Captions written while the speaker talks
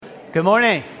Good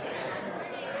morning.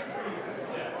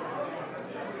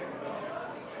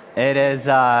 It is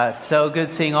so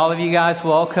good seeing all of you guys.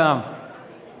 Welcome.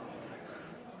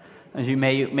 As you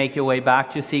may make your way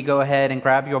back to your seat, go ahead and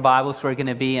grab your Bibles. We're going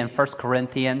to be in 1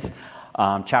 Corinthians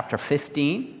chapter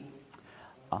 15.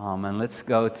 And let's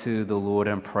go to the Lord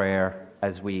in prayer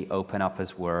as we open up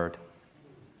His Word.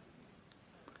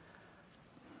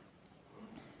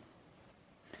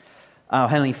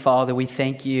 Heavenly Father, we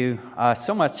thank you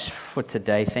so much for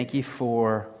today. Thank you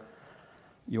for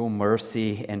your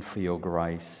mercy and for your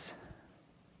grace.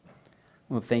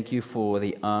 Well, thank you for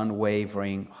the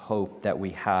unwavering hope that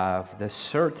we have, the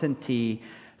certainty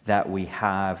that we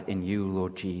have in you,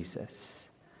 Lord Jesus.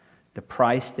 The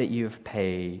price that you've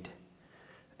paid,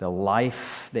 the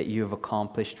life that you've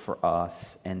accomplished for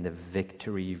us, and the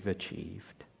victory you've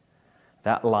achieved.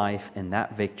 That life and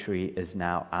that victory is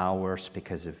now ours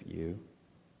because of you.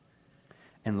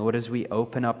 And Lord, as we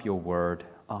open up your word,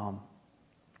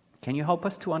 can you help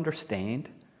us to understand?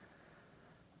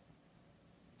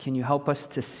 Can you help us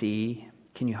to see?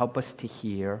 Can you help us to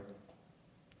hear?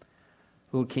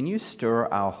 Lord, can you stir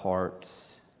our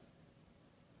hearts?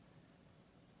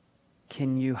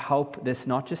 Can you help this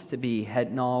not just to be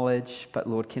head knowledge, but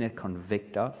Lord, can it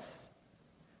convict us?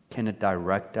 Can it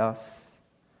direct us?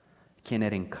 Can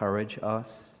it encourage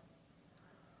us?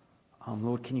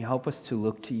 Lord, can you help us to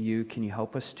look to you? Can you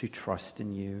help us to trust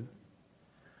in you?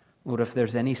 Lord, if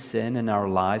there's any sin in our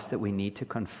lives that we need to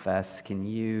confess, can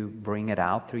you bring it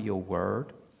out through your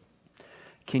word?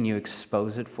 Can you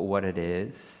expose it for what it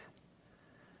is?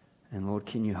 And Lord,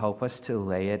 can you help us to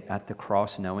lay it at the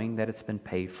cross knowing that it's been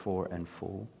paid for in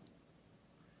full?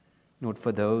 Lord,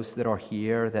 for those that are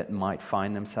here that might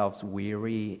find themselves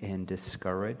weary and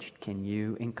discouraged, can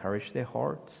you encourage their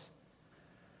hearts?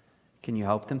 Can you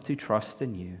help them to trust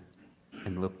in you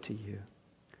and look to you?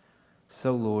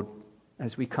 So, Lord,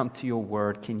 as we come to your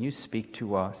word, can you speak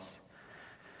to us?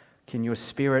 Can your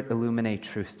Spirit illuminate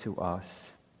truth to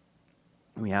us?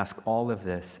 And we ask all of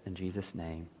this in Jesus'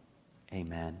 name.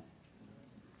 Amen.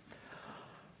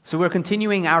 So we're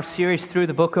continuing our series through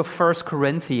the book of 1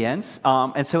 Corinthians.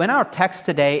 And so in our text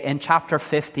today in chapter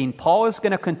 15, Paul is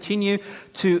going to continue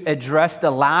to address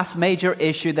the last major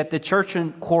issue that the church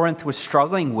in Corinth was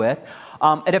struggling with.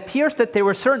 It appears that there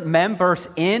were certain members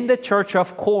in the church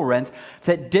of Corinth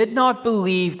that did not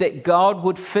believe that God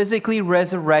would physically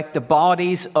resurrect the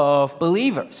bodies of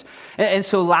believers. And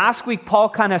so last week, Paul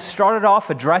kind of started off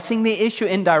addressing the issue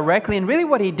indirectly. And really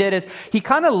what he did is he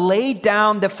kind of laid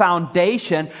down the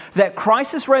foundation that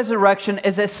Christ's resurrection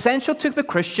is essential to the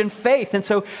Christian faith. And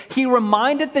so he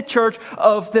reminded the church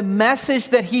of the message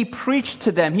that he preached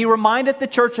to them. He reminded the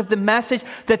church of the message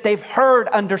that they've heard,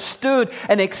 understood,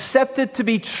 and accepted to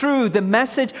be true, the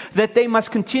message that they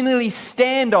must continually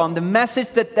stand on, the message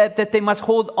that they must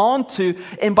hold on to,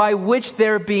 and by which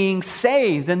they're being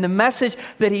saved. And the message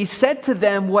that he said to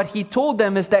them, what he told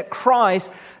them is that Christ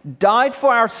died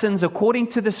for our sins according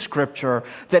to the scripture,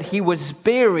 that he was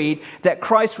buried, that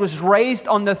Christ was raised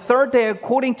on the third day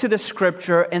according to the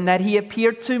scripture, and that he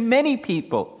appeared to many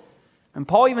people. And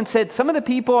Paul even said, some of the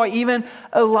people are even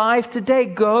alive today.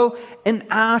 Go and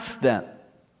ask them.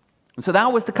 So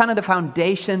that was the kind of the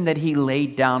foundation that he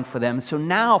laid down for them. So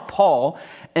now Paul,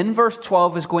 in verse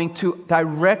 12, is going to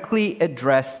directly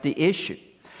address the issue.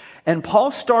 And Paul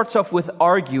starts off with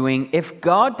arguing, if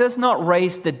God does not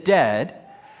raise the dead,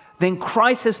 then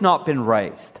Christ has not been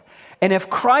raised. And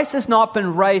if Christ has not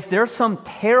been raised, there are some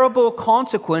terrible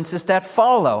consequences that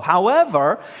follow.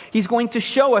 However, he's going to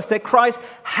show us that Christ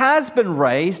has been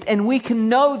raised, and we can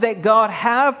know that God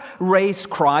have raised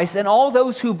Christ, and all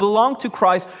those who belong to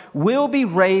Christ will be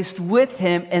raised with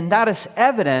him, and that is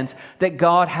evidence that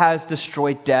God has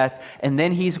destroyed death. And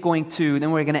then we're going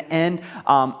to end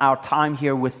our time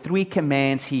here with 3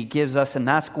 commands he gives us, and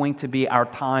that's going to be our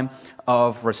time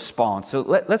of response. So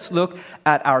let's look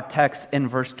at our text in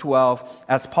verse 12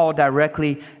 as Paul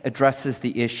directly addresses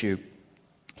the issue.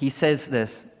 He says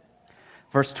this,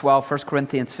 verse 12, 1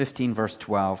 Corinthians 15, verse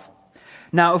 12.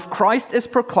 Now, if Christ is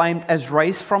proclaimed as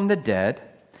raised from the dead,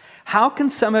 how can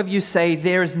some of you say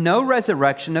there is no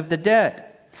resurrection of the dead?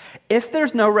 If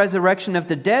there's no resurrection of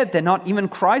the dead, then not even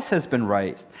Christ has been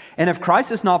raised. And if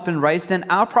Christ has not been raised, then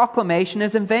our proclamation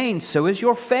is in vain. So is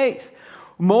your faith.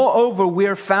 Moreover, we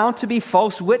are found to be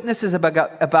false witnesses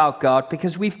about God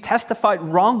because we've testified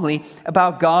wrongly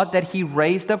about God that he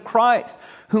raised up Christ,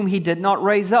 whom he did not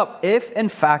raise up, if in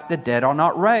fact the dead are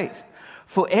not raised.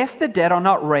 For if the dead are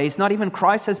not raised, not even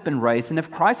Christ has been raised. And if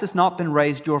Christ has not been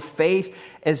raised, your faith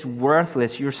is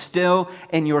worthless. You're still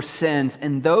in your sins.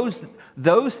 And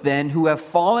those then who have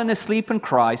fallen asleep in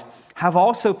Christ have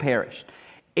also perished.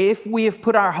 If we have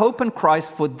put our hope in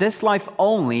Christ for this life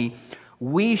only,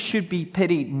 we should be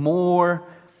pitied more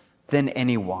than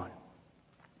anyone.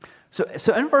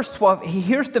 So in verse 12,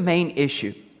 here's the main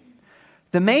issue.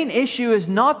 The main issue is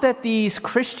not that these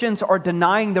Christians are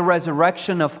denying the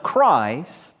resurrection of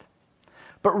Christ,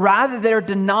 but rather they're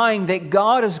denying that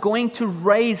God is going to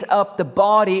raise up the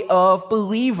body of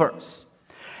believers.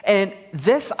 And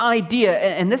this idea,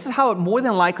 and this is how it more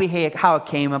than likely how it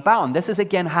came about. And this is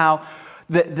again how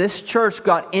this church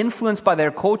got influenced by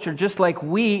their culture, just like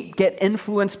we get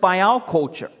influenced by our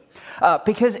culture.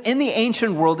 Because in the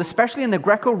ancient world, especially in the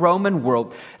Greco-Roman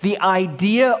world, the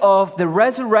idea of the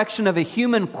resurrection of a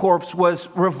human corpse was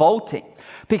revolting.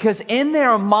 Because in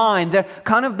their mind,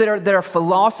 their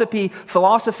philosophy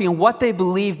and what they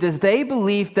believed is they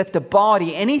believed that the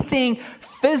body, anything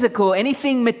physical,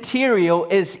 anything material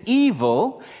is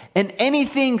evil, and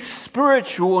anything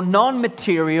spiritual,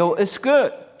 non-material is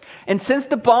good. And since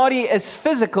the body is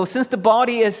physical, since the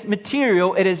body is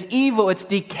material, it is evil, it's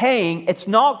decaying, it's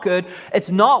not good, it's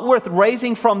not worth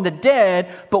raising from the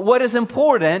dead. But what is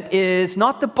important is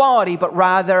not the body, but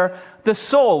rather the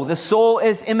soul. The soul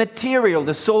is immaterial.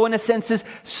 The soul, in a sense, is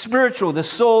spiritual. The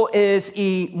soul is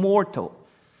immortal.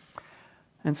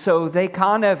 And so they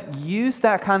kind of use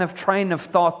that kind of train of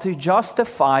thought to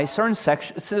justify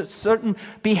certain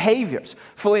behaviors.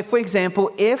 For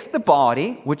example, if the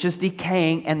body, which is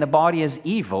decaying, and the body is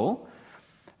evil,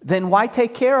 then why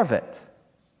take care of it?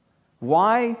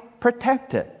 Why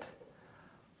protect it?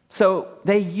 So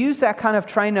they use that kind of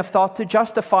train of thought to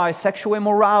justify sexual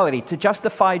immorality, to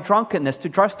justify drunkenness, to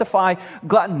justify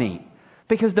gluttony.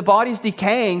 Because the body's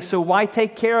decaying, so why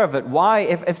take care of it? Why,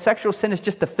 if sexual sin is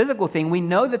just a physical thing, we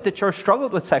know that the church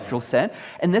struggled with sexual sin,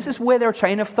 and this is where their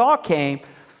train of thought came.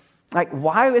 Like,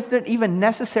 why is it even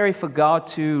necessary for God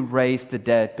to raise the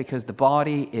dead? Because the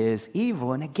body is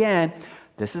evil. And again,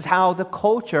 this is how the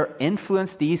culture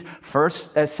influenced these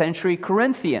first century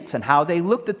Corinthians and how they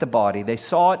looked at the body. They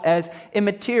saw it as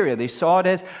immaterial. They saw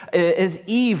it as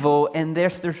evil, and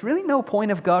there's really no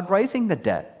point of God raising the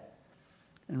dead.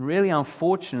 And really,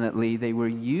 unfortunately, they were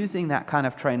using that kind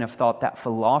of train of thought, that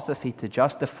philosophy, to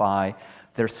justify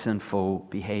their sinful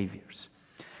behaviors.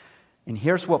 And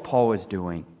here's what Paul is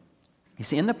doing. You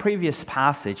see, in the previous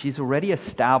passage, he's already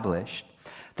established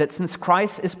that since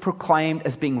Christ is proclaimed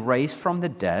as being raised from the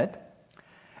dead,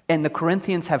 and the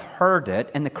Corinthians have heard it,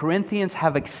 and the Corinthians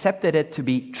have accepted it to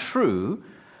be true,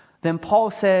 then Paul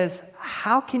says,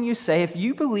 how can you say, if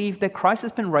you believe that Christ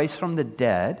has been raised from the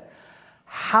dead,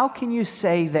 how can you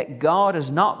say that God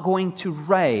is not going to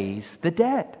raise the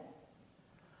dead?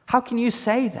 How can you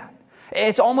say that?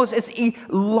 It's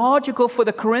illogical for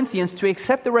the Corinthians to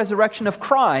accept the resurrection of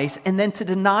Christ and then to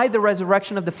deny the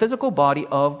resurrection of the physical body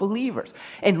of believers.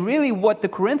 And really what the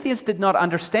Corinthians did not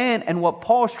understand, and what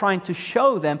Paul is trying to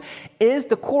show them, is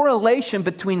the correlation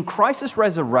between Christ's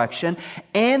resurrection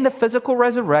and the physical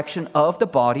resurrection of the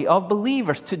body of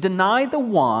believers. To deny the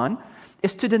one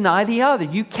is to deny the other.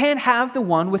 You can't have the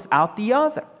one without the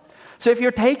other. So if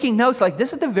you're taking notes, like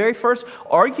this is the very first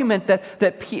argument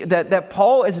that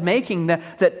Paul is making,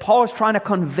 that Paul is trying to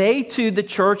convey to the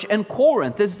church in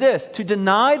Corinth, is this: to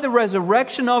deny the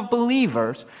resurrection of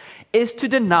believers is to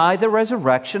deny the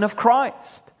resurrection of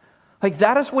Christ. Like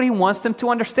that is what he wants them to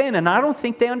understand, and I don't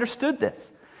think they understood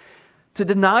this. To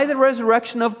deny the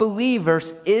resurrection of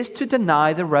believers is to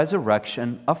deny the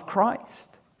resurrection of Christ.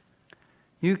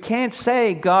 You can't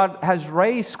say God has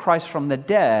raised Christ from the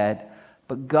dead,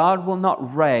 but God will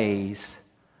not raise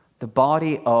the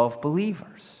body of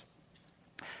believers.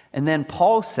 And then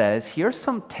Paul says, here's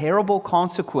some terrible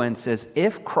consequences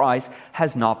if Christ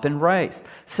has not been raised.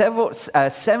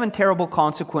 Seven terrible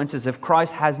consequences if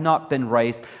Christ has not been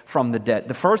raised from the dead.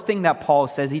 The first thing that Paul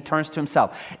says, he turns to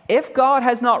himself. If God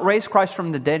has not raised Christ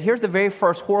from the dead, here's the very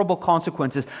first horrible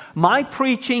consequences. My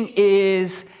preaching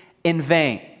is in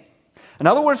vain. In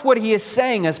other words, what he is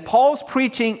saying is Paul's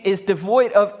preaching is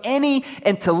devoid of any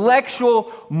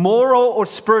intellectual, moral, or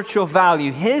spiritual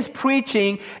value. His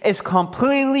preaching is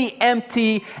completely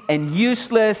empty and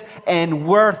useless and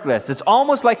worthless. It's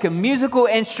almost like a musical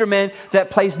instrument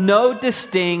that plays no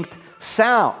distinct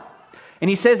sound. And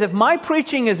he says, if my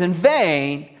preaching is in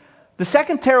vain, the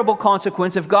second terrible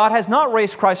consequence, if God has not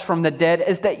raised Christ from the dead,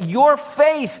 is that your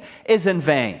faith is in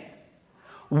vain.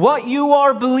 What you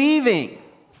are believing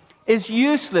is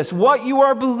useless. What you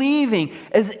are believing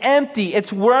is empty.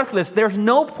 It's worthless. There's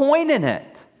no point in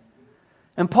it.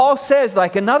 And Paul says,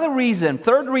 like another reason,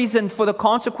 third reason for the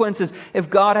consequences if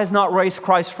God has not raised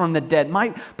Christ from the dead.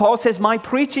 Paul says, my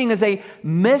preaching is a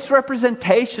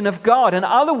misrepresentation of God. In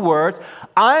other words,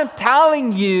 I'm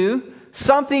telling you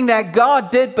something that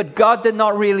God did, but God did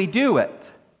not really do it?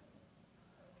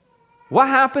 What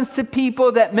happens to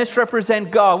people that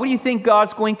misrepresent God? What do you think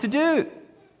God's going to do?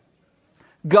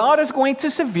 God is going to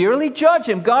severely judge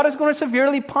him. God is going to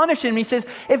severely punish him. He says,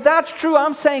 if that's true,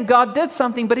 I'm saying God did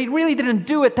something, but he really didn't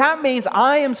do it. That means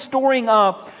I am storing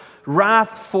up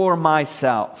wrath for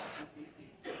myself.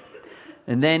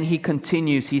 And then he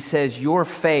continues. He says, your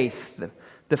faith,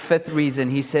 the fifth reason,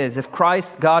 he says, if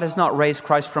God has not raised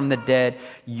Christ from the dead,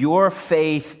 your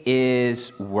faith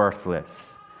is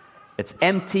worthless. It's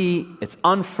empty, it's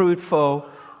unfruitful,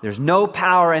 there's no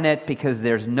power in it because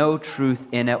there's no truth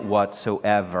in it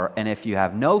whatsoever. And if you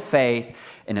have no faith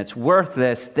and it's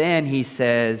worthless, then he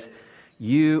says,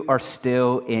 you are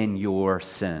still in your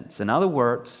sins. In other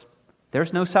words,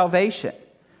 there's no salvation.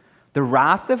 The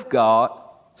wrath of God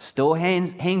still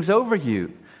hangs over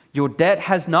you. Your debt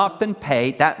has not been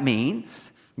paid. That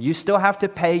means you still have to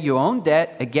pay your own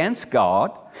debt against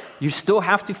God. You still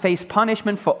have to face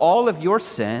punishment for all of your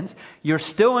sins. You're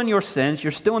still in your sins.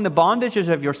 You're still in the bondages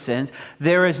of your sins.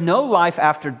 There is no life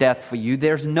after death for you.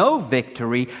 There's no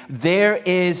victory. There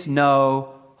is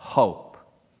no hope.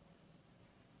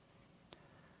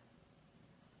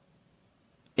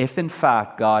 If in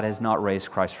fact God has not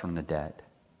raised Christ from the dead.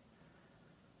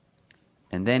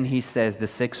 And then he says the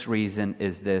sixth reason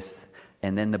is this,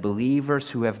 and then the believers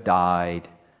who have died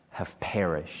have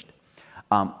perished.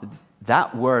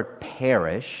 That word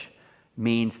perish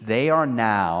means they are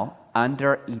now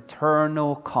under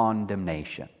eternal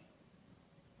condemnation.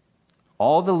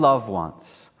 All the loved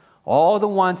ones, all the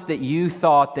ones that you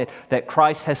thought that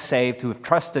Christ has saved, who have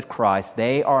trusted Christ,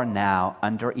 they are now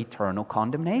under eternal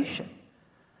condemnation.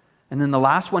 And then the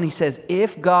last one, he says,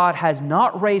 if God has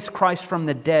not raised Christ from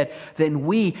the dead, then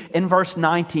we, in verse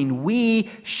 19, we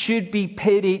should be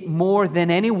pitied more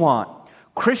than anyone.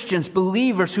 Christians,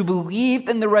 believers who believed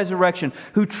in the resurrection,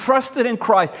 who trusted in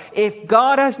Christ. If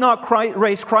God has not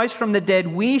raised Christ from the dead,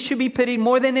 we should be pitied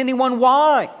more than anyone.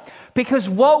 Why? Because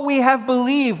what we have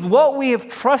believed, what we have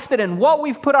trusted in, what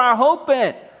we've put our hope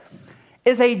in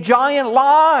is a giant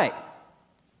lie.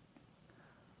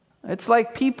 It's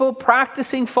like people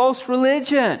practicing false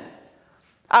religion.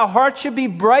 Our hearts should be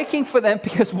breaking for them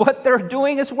because what they're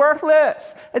doing is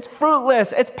worthless. It's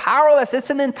fruitless. It's powerless.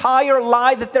 It's an entire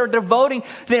lie that they're devoting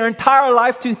their entire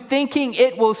life to, thinking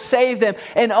it will save them.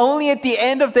 And only at the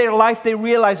end of their life they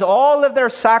realize all of their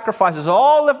sacrifices,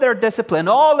 all of their discipline,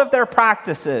 all of their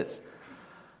practices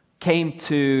came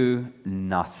to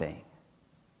nothing.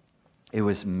 It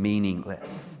was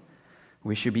meaningless.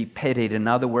 We should be pitied. In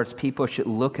other words, people should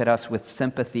look at us with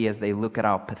sympathy as they look at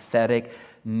our pathetic,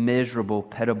 miserable,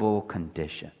 pitiable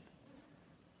condition.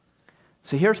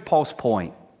 So here's Paul's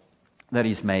point that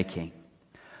he's making.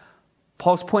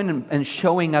 Paul's point in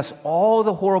showing us all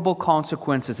the horrible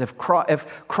consequences if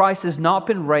Christ has not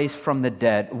been raised from the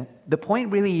dead. The point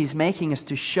really he's making is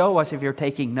to show us, if you're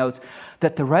taking notes,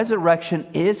 that the resurrection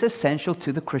is essential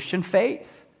to the Christian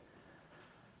faith.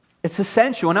 It's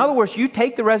essential. In other words, you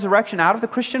take the resurrection out of the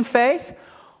Christian faith,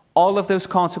 all of those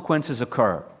consequences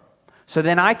occur. So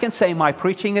then I can say my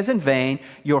preaching is in vain,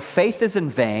 your faith is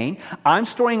in vain, I'm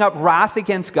storing up wrath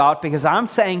against God because I'm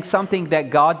saying something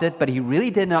that God did but he really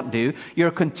did not do.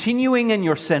 You're continuing in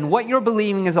your sin. What you're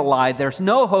believing is a lie. There's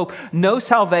no hope, no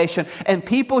salvation, and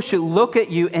people should look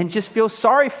at you and just feel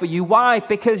sorry for you. Why?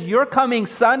 Because you're coming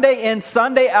Sunday in,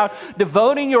 Sunday out,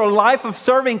 devoting your life of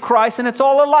serving Christ, and it's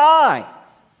all a lie.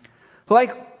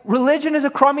 Like, religion is a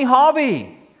crummy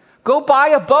hobby. Go buy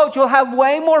a boat, you'll have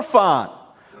way more fun.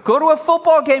 Go to a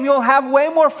football game, you'll have way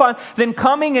more fun than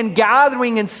coming and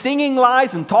gathering and singing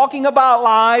lies and talking about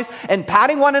lies and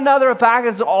patting one another back.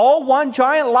 It's all one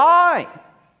giant lie.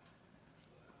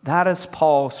 That is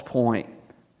Paul's point.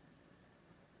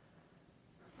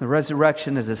 The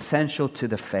resurrection is essential to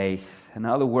the faith. In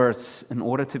other words, in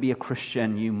order to be a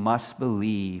Christian, you must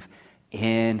believe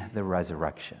in the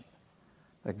resurrection.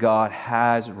 That God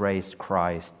has raised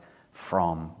Christ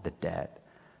from the dead.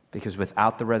 Because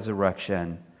without the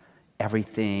resurrection,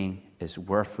 everything is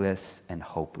worthless and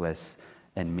hopeless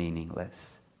and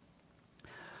meaningless.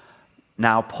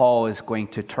 Now Paul is going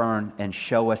to turn and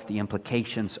show us the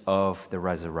implications of the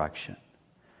resurrection.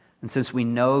 And since we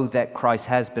know that Christ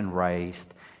has been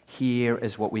raised, here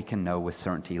is what we can know with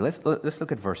certainty. Let's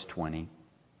look at verse 20.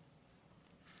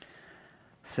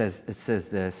 It says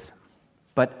this,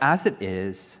 but as it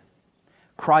is,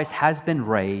 Christ has been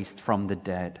raised from the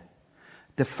dead,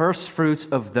 the first fruits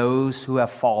of those who have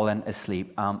fallen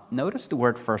asleep. Notice the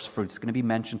word first fruits. It's going to be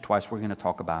mentioned twice. We're going to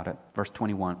talk about it. Verse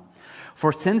 21.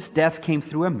 For since death came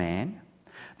through a man,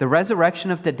 The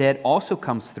resurrection of the dead also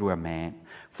comes through a man.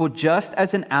 For just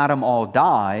as in Adam all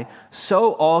die,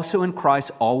 so also in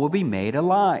Christ all will be made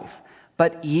alive.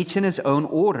 But each in his own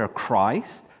order.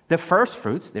 Christ, the first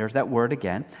fruits, there's that word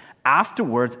again.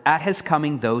 Afterwards, at his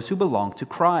coming, those who belong to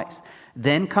Christ.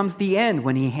 Then comes the end,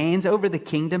 when he hands over the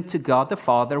kingdom to God the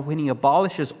Father, when he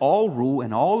abolishes all rule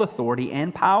and all authority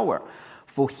and power.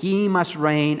 For he must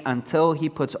reign until he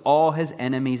puts all his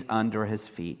enemies under his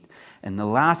feet. And the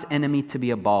last enemy to be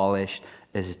abolished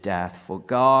is death, for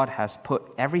God has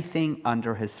put everything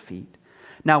under his feet.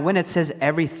 Now, when it says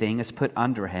everything is put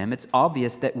under him, it's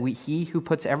obvious that he who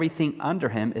puts everything under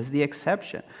him is the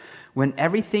exception. When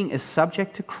everything is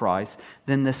subject to Christ,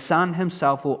 then the Son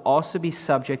himself will also be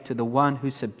subject to the one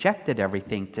who subjected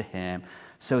everything to him,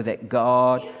 so that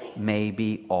God may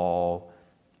be all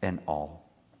in all.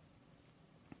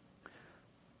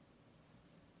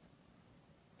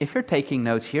 If you're taking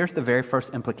notes, here's the very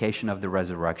first implication of the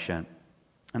resurrection.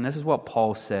 And this is what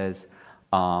Paul says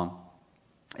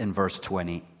in verse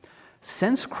 20.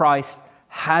 Since Christ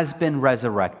has been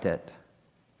resurrected,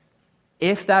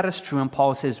 if that is true, and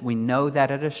Paul says we know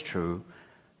that it is true,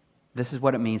 this is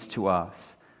what it means to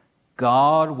us.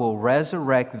 God will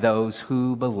resurrect those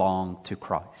who belong to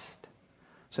Christ.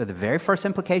 So the very first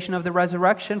implication of the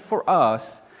resurrection for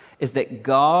us is that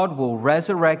God will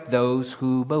resurrect those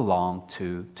who belong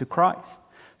to Christ.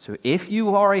 So if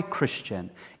you are a Christian,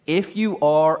 if you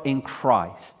are in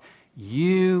Christ,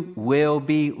 you will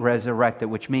be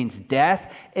resurrected, which means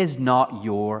death is not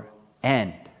your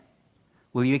end.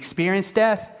 Will you experience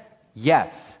death?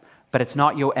 Yes, but it's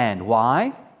not your end.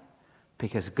 Why?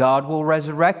 Because God will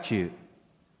resurrect you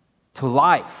to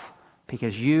life,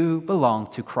 because you belong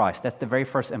to Christ. That's the very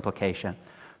first implication.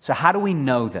 So how do we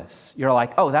know this? You're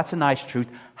like, oh, that's a nice truth.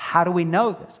 How do we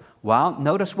know this? Well,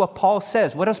 notice what Paul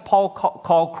says. What does Paul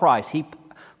call Christ?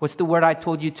 What's the word I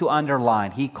told you to underline?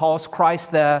 He calls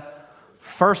Christ the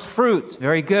first fruits.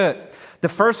 Very good. The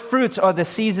first fruits are the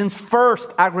season's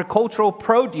first agricultural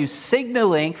produce,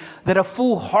 signaling that a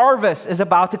full harvest is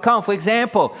about to come. For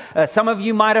example, some of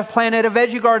you might have planted a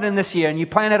veggie garden this year, and you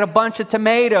planted a bunch of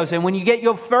tomatoes. And when you get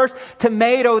your first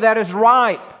tomato that is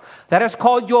ripe, that is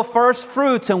called your first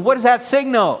fruits. And what does that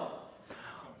signal?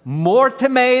 More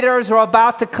tomatoes are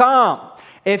about to come.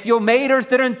 If your tomatoes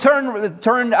didn't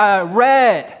turn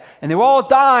red and they were all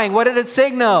dying, what did it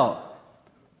signal?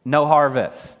 No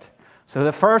harvest. So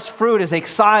the first fruit is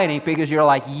exciting because you're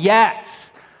like,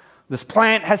 yes, this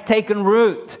plant has taken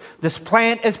root. This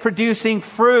plant is producing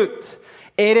fruit.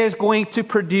 It is going to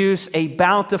produce a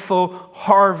bountiful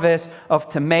harvest of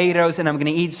tomatoes, and I'm going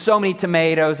to eat so many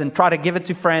tomatoes and try to give it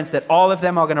to friends that all of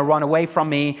them are going to run away from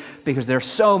me because there's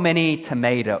so many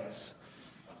tomatoes.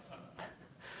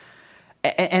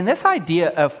 And this idea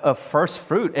of first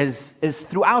fruit is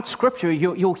throughout Scripture.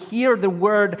 You'll hear the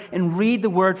word and read the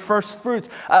word first fruits.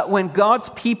 When God's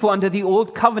people under the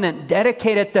Old Covenant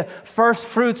dedicated the first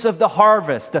fruits of the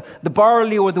harvest, the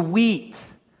barley or the wheat,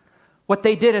 what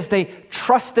they did is they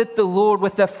trusted the Lord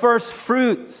with the first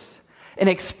fruits and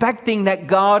expecting that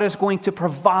God is going to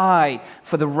provide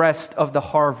for the rest of the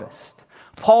harvest.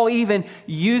 Paul even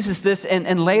uses this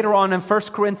and later on in 1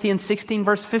 Corinthians 16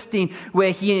 verse 15,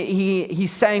 where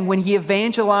he's saying when he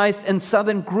evangelized in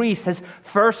southern Greece, his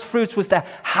first fruits was the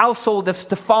household of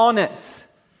Stephanas.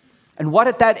 And what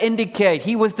did that indicate?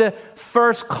 He was the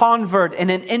first convert,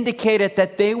 and it indicated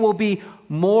that there will be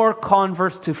more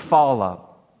converts to follow.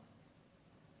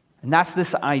 And that's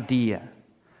this idea.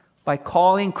 By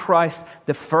calling Christ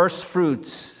the first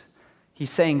fruits,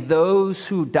 he's saying those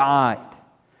who died,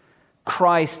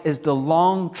 Christ is the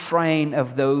long train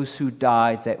of those who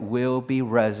died that will be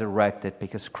resurrected,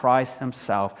 because Christ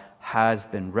himself has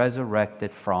been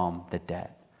resurrected from the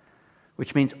dead.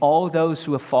 Which means all those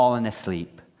who have fallen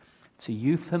asleep. It's a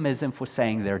euphemism for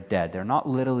saying they're dead. They're not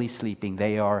literally sleeping,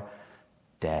 they are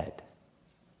dead.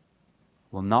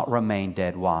 Will not remain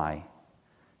dead. Why?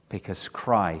 Because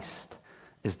Christ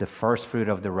is the first fruit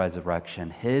of the resurrection.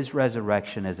 His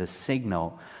resurrection is a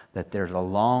signal that there's a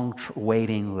long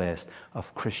waiting list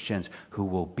of Christians who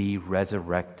will be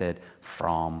resurrected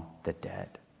from the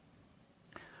dead.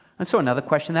 And so another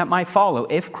question that might follow,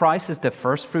 if Christ is the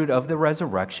first fruit of the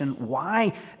resurrection,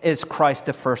 why is Christ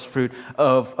the first fruit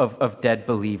of dead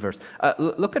believers?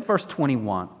 Look at verse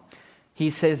 21. He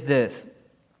says this,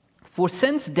 "For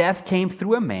since death came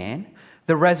through a man,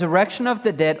 the resurrection of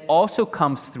the dead also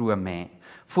comes through a man.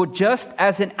 For just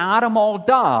as in Adam all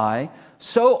die,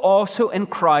 so also in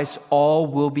Christ all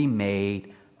will be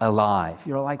made alive."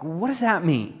 You're like, what does that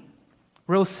mean?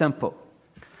 Real simple.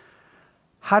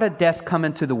 How did death come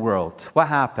into the world? What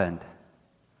happened?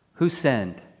 Who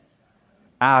sinned?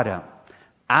 Adam.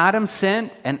 Adam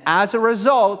sinned, and as a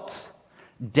result,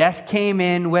 death came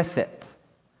in with it.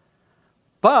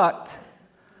 But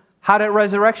how did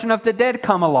resurrection of the dead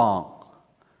come along?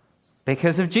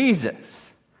 Because of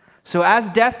Jesus. So as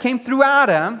death came through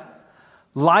Adam,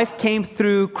 life came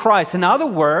through Christ. In other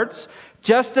words,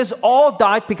 just as all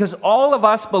died because all of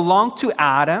us belong to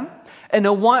Adam, in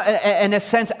a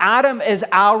sense, Adam is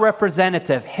our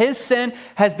representative. His sin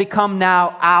has become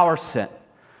now our sin.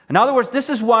 In other words, this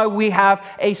is why we have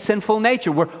a sinful nature.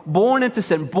 We're born into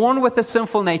sin, born with a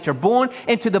sinful nature, born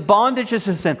into the bondages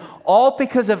of sin, all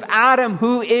because of Adam,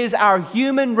 who is our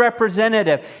human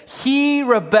representative. He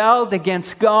rebelled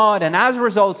against God, and as a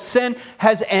result, sin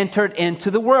has entered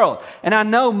into the world. And I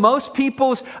know most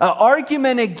people's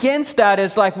argument against that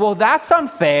is like, well, that's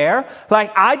unfair.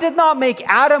 Like, I did not make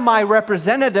Adam my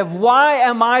representative. Why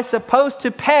am I supposed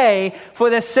to pay for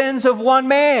the sins of one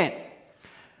man?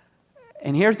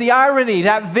 And here's the irony.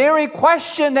 That very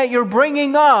question that you're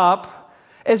bringing up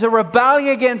is a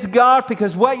rebellion against God,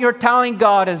 because what you're telling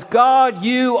God is, God,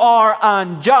 you are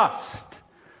unjust.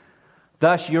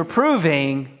 Thus, you're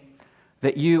proving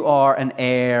that you are an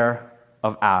heir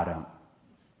of Adam.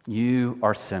 You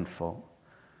are sinful.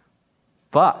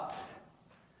 But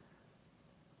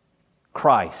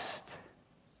Christ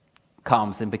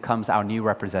comes and becomes our new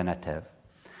representative.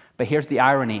 But here's the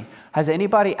irony. Has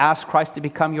anybody asked Christ to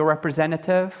become your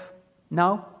representative?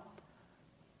 No.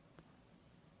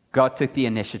 God took the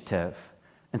initiative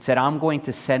and said, I'm going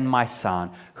to send my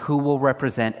son who will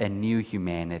represent a new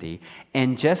humanity.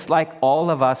 And just like all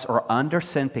of us are under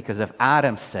sin because of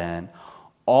Adam's sin,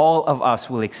 all of us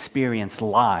will experience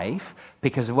life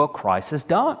because of what Christ has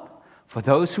done for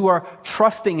those who are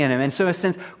trusting in him. And so in a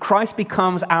sense, Christ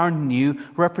becomes our new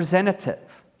representative.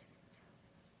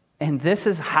 And this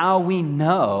is how we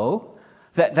know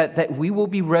that we will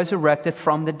be resurrected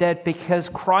from the dead, because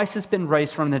Christ has been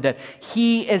raised from the dead.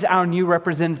 He is our new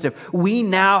representative. We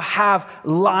now have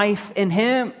life in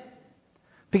him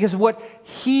because of what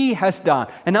he has done.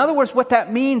 In other words, what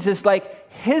that means is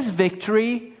like his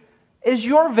victory is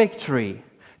your victory.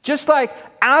 Just like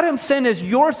Adam's sin is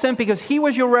your sin because he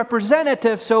was your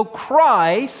representative, so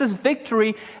Christ's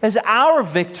victory is our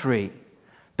victory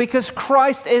because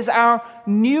Christ is our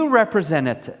new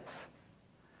representative.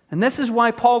 And this is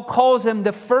why Paul calls him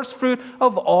the first fruit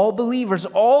of all believers.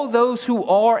 All those who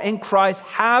are in Christ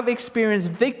have experienced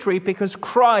victory because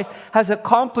Christ has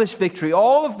accomplished victory.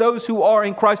 All of those who are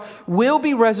in Christ will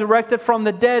be resurrected from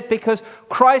the dead because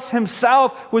Christ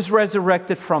himself was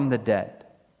resurrected from the dead.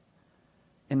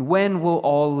 And when will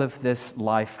all of this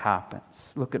life happen?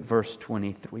 Look at verse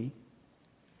 23.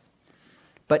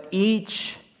 But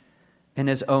each in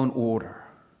his own order.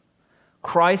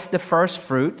 Christ the first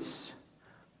fruits,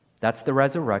 that's the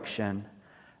resurrection.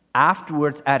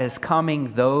 Afterwards, at his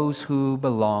coming, those who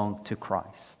belong to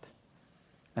Christ.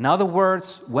 In other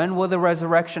words, when will the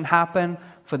resurrection happen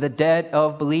for the dead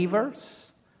of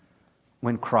believers?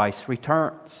 When Christ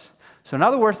returns. So in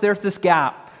other words, there's this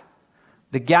gap.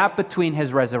 The gap between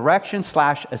his resurrection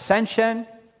 / ascension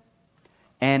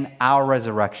and our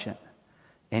resurrection.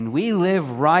 And we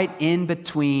live right in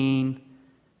between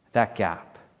that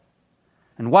gap.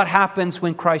 And what happens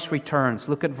when Christ returns?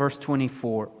 Look at verse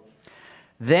 24.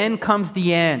 Then comes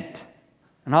the end.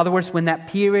 In other words, when that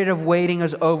period of waiting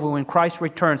is over, when Christ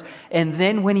returns. And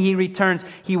then when he returns,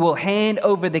 he will hand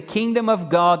over the kingdom of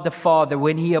God the Father,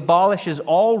 when he abolishes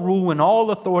all rule and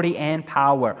all authority and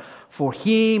power. For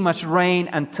he must reign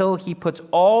until he puts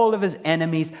all of his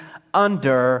enemies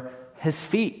under his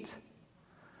feet.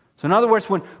 So in other words,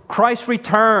 when Christ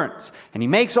returns and he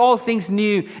makes all things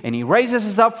new and he raises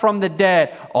us up from the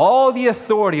dead, all the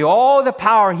authority, all the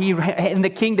power in the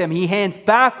kingdom, he hands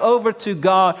back over to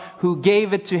God who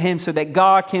gave it to him so that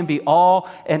God can be all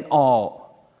in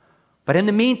all. But in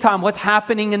the meantime, what's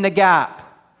happening in the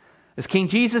gap? Is King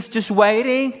Jesus just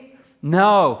waiting?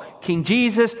 No, King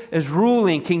Jesus is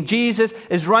ruling. King Jesus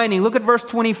is reigning. Look at verse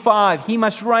 25. He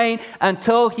must reign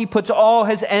until he puts all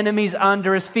his enemies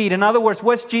under his feet. In other words,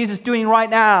 what's Jesus doing right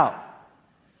now?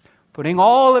 Putting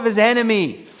all of his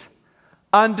enemies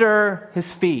under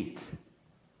his feet.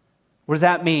 What does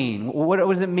that mean? What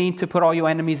does it mean to put all your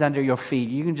enemies under your feet?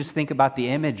 You can just think about the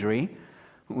imagery.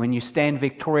 When you stand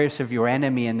victorious of your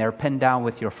enemy and they're pinned down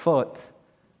with your foot.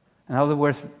 In other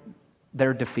words,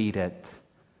 they're defeated.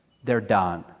 They're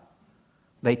done.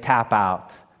 They tap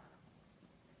out.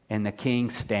 And the king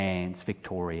stands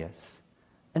victorious.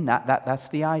 And that's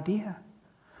the idea.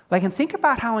 Like, and think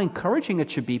about how encouraging it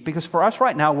should be, because for us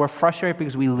right now, we're frustrated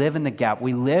because we live in the gap.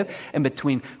 We live in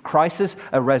between Christ's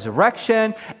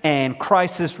resurrection and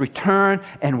Christ's return,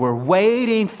 and we're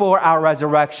waiting for our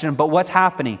resurrection. But what's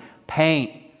happening?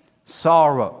 Pain.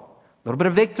 sorrow. A little bit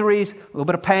of victories, a little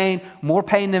bit of pain, more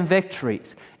pain than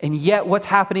victories. And yet what's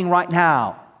happening right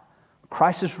now?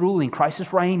 Christ is ruling, Christ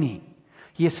is reigning.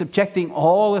 He is subjecting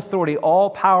all authority, all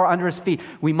power under his feet.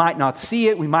 We might not see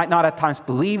it, we might not at times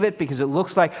believe it because it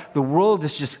looks like the world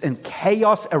is just in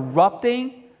chaos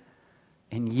erupting.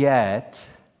 And yet,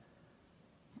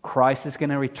 Christ is going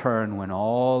to return when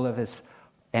all of his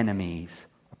enemies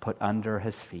are put under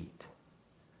his feet.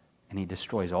 And he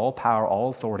destroys all power, all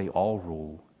authority, all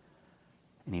rule.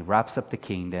 And he wraps up the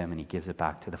kingdom and he gives it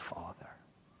back to the Father.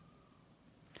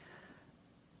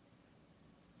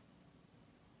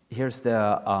 Here's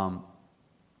the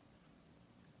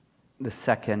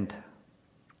second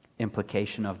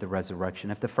implication of the resurrection.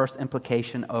 If the first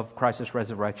implication of Christ's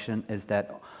resurrection is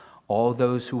that all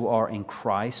those who are in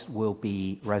Christ will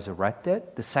be resurrected,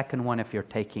 the second one, if you're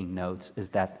taking notes, is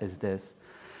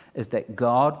that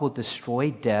God will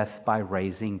destroy death by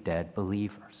raising dead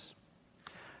believers.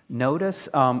 Notice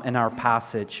in our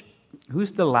passage,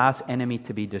 who's the last enemy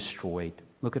to be destroyed?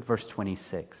 Look at verse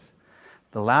 26.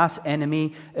 The last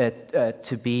enemy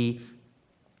to be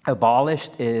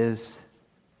abolished is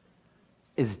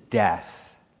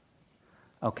death.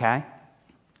 Okay?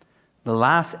 The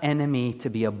last enemy to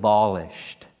be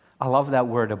abolished. I love that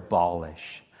word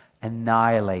abolish.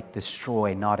 Annihilate,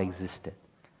 destroy, not existent.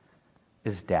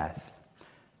 Is death.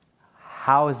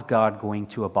 How is God going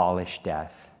to abolish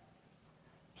death?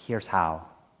 Here's how.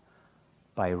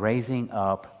 By raising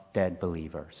up dead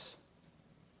believers.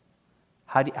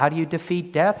 How do you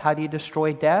defeat death? How do you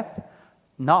destroy death?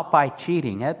 Not by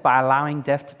cheating it, by allowing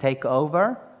death to take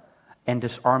over and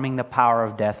disarming the power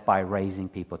of death by raising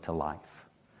people to life.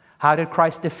 How did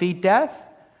Christ defeat death?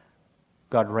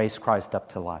 God raised Christ up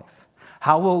to life.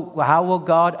 How will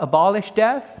God abolish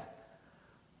death?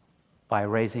 By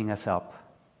raising us up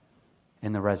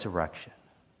in the resurrection.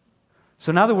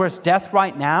 So in other words, death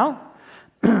right now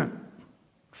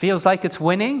feels like it's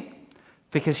winning,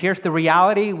 because here's the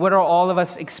reality. What are all of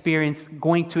us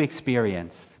going to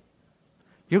experience?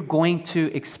 You're going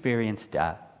to experience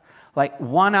death. Like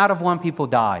 1 out of 1 people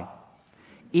die.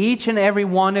 Each and every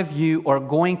one of you are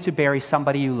going to bury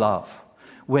somebody you love,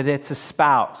 whether it's a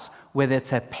spouse, whether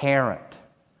it's a parent.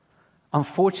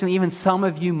 Unfortunately, even some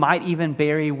of you might even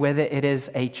bury whether it is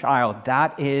a child.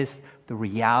 That is the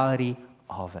reality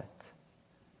of it.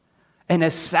 And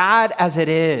as sad as it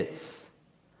is,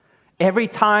 every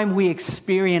time we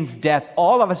experience death,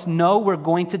 all of us know we're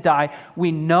going to die.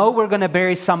 We know we're going to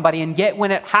bury somebody. And yet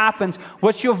when it happens,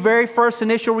 what's your very first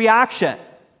initial reaction?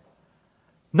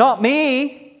 Not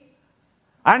me.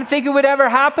 I didn't think it would ever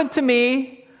happen to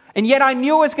me. And yet I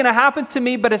knew it was going to happen to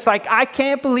me, but it's like, I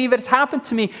can't believe it's happened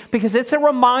to me, because it's a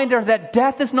reminder that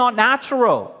death is not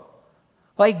natural.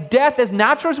 Like death, as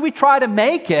natural as we try to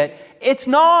make it, it's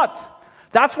not.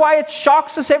 That's why it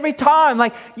shocks us every time.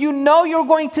 Like, you know you're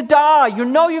going to die. You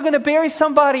know you're going to bury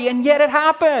somebody, and yet it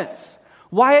happens.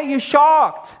 Why are you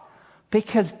shocked?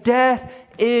 Because death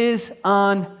is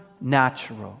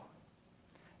unnatural.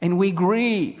 And we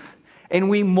grieve, and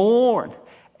we mourn,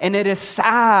 and it is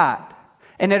sad,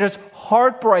 and it is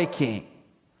heartbreaking.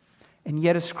 And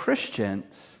yet as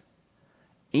Christians,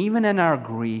 even in our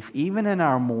grief, even in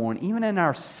our mourn, even in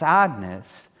our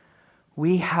sadness,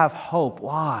 we have hope.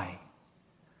 Why?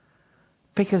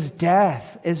 Because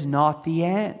death is not the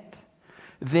end.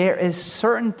 There is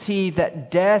certainty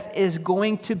that death is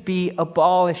going to be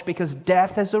abolished, because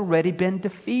death has already been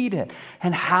defeated.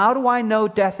 And how do I know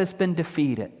death has been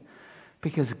defeated?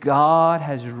 Because God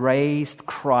has raised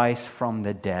Christ from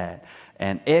the dead.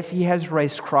 And if he has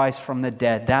raised Christ from the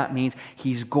dead, that means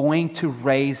he's going to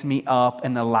raise me up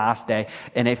in the last day.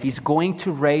 And if he's going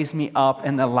to raise me up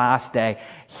in the last day,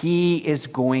 he is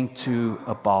going to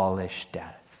abolish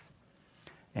death.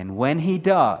 And when he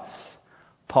does,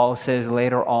 Paul says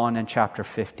later on in chapter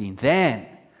 15, then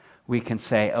we can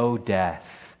say, "Oh,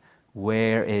 death,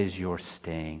 where is your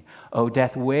sting? Oh,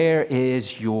 death, where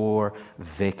is your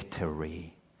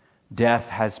victory?" Death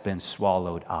has been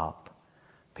swallowed up,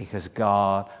 because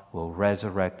God will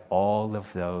resurrect all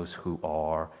of those who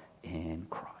are in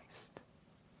Christ.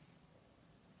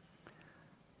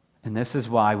 And this is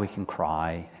why we can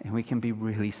cry, and we can be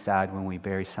really sad when we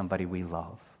bury somebody we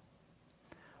love.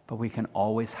 But we can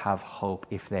always have hope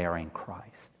if they are in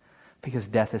Christ, because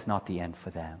death is not the end for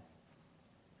them.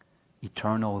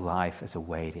 Eternal life is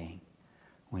awaiting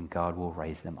when God will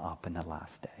raise them up in the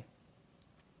last day.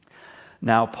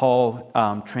 Now, Paul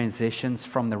transitions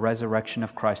from the resurrection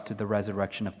of Christ to the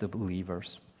resurrection of the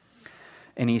believers.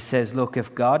 And he says, look,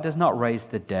 if God does not raise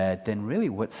the dead, then really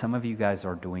what some of you guys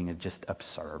are doing is just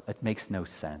absurd. It makes no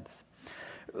sense.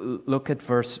 Look at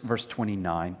verse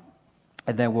 29.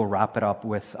 And then we'll wrap it up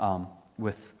with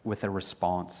a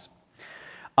response.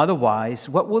 Otherwise,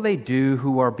 what will they do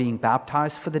who are being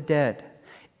baptized for the dead?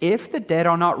 If the dead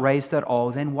are not raised at all,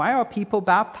 then why are people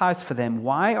baptized for them?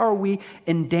 Why are we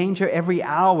in danger every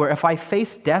hour? If I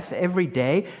face death every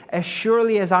day, as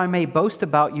surely as I may boast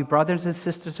about you, brothers and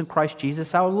sisters in Christ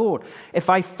Jesus our Lord. If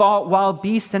I fought wild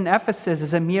beasts in Ephesus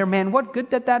as a mere man, what good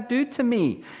did that do to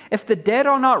me? If the dead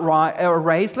are not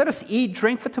raised, let us eat,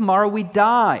 drink, for tomorrow we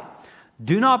die.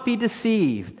 Do not be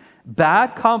deceived.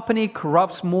 Bad company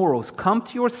corrupts morals. Come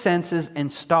to your senses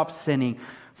and stop sinning.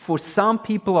 For some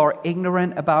people are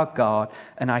ignorant about God,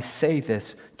 and I say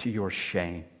this to your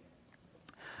shame.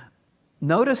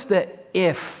 Notice the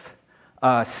if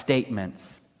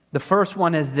statements. The first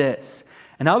one is this.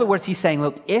 In other words, he's saying,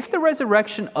 look, if the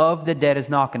resurrection of the dead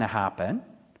is not going to happen,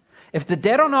 if the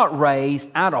dead are not raised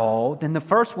at all, then the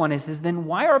first one is then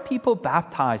why are people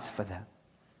baptized for them?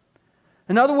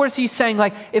 In other words, he's saying,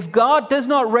 like, if God does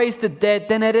not raise the dead,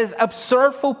 then it is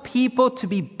absurd for people to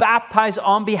be baptized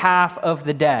on behalf of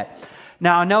the dead.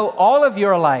 Now, I know all of you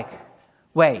are like,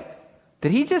 wait,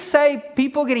 did he just say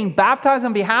people getting baptized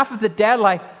on behalf of the dead?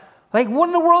 Like, what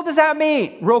in the world does that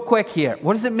mean? Real quick here.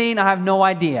 What does it mean? I have no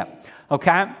idea.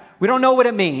 Okay? We don't know what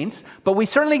it means, but we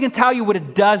certainly can tell you what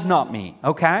it does not mean.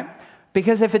 Okay?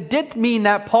 Because if it did mean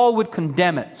that, Paul would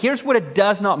condemn it. Here's what it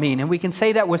does not mean, and we can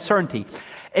say that with certainty.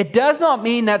 It does not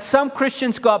mean that some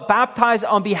Christians got baptized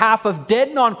on behalf of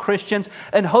dead non-Christians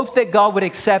in hopes that God would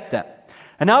accept them.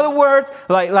 In other words,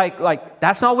 like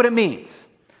that's not what it means.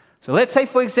 So let's say,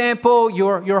 for example,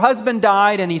 your husband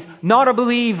died and he's not a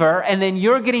believer, and then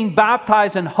you're getting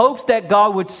baptized in hopes that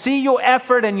God would see your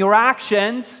effort and your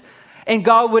actions, and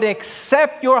God would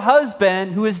accept your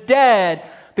husband who is dead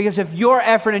because of your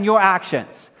effort and your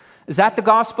actions. Is that the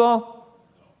gospel?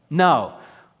 No.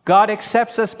 God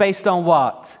accepts us based on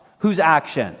what? Whose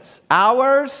actions?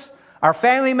 Ours? Our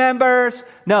family members?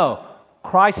 No,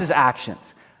 Christ's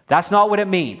actions. That's not what it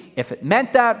means. If it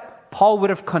meant that, Paul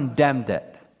would have condemned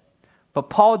it. But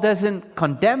Paul doesn't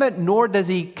condemn it, nor does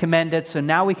he commend it, so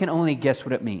now we can only guess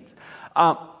what it means.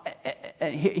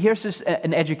 Here's just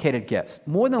an educated guess.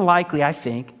 More than likely, I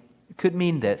think, it could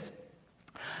mean this,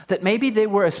 that maybe there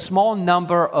were a small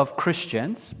number of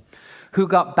Christians who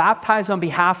got baptized on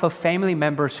behalf of family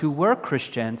members who were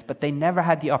Christians, but they never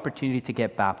had the opportunity to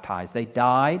get baptized. They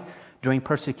died during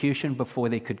persecution before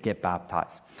they could get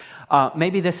baptized.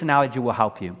 Maybe this analogy will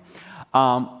help you.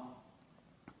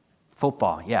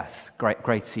 Football, yes,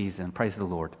 great season, praise the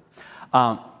Lord.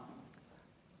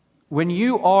 When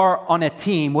you are on a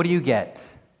team, what do you get?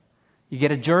 You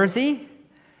get a jersey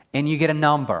and you get a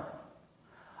number.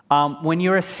 When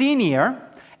you're a senior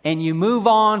and you move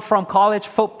on from college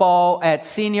football at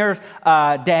senior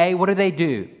day, what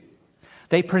do?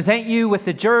 They present you with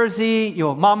a jersey,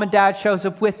 your mom and dad shows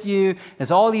up with you, there's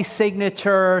all these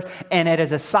signatures, and it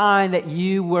is a sign that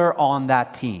you were on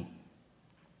that team.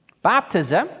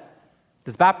 Baptism,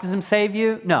 does baptism save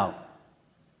you? No.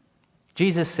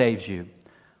 Jesus saves you.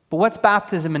 But what's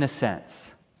baptism in a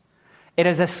sense? It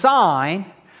is a sign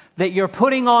that you're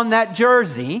putting on that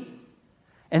jersey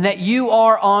and that you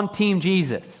are on Team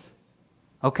Jesus.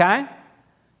 Okay?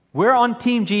 We're on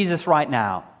Team Jesus right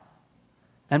now.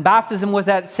 And baptism was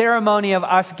that ceremony of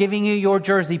us giving you your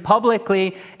jersey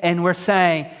publicly, and we're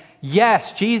saying,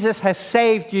 yes, Jesus has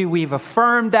saved you. We've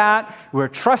affirmed that. We're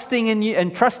trusting in you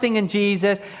and trusting in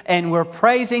Jesus, and we're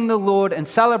praising the Lord and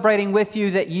celebrating with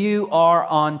you that you are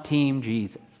on Team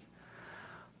Jesus.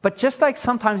 But just like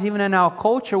sometimes even in our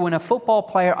culture, when a football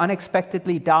player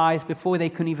unexpectedly dies before they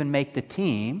can even make the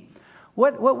team,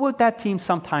 what would that team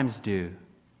sometimes do?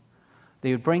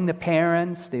 They would bring the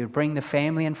parents, they would bring the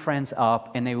family and friends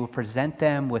up, and they would present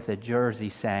them with a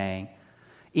jersey saying,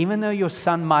 even though your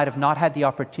son might have not had the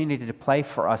opportunity to play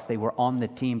for us, they were on the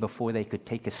team before they could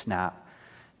take a snap.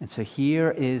 And so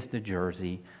here is the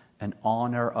jersey in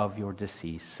honor of your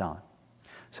deceased son.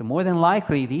 So more than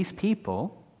likely, these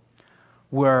people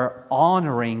were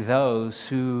honoring those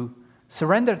who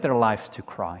surrendered their lives to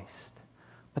Christ.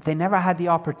 But they never had the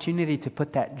opportunity to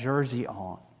put that jersey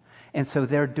on. And so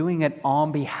they're doing it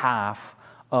on behalf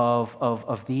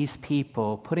of these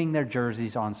people, putting their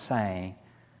jerseys on, saying,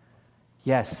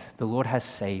 yes, the Lord has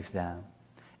saved them.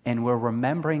 And we're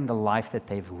remembering the life that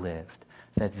they've lived,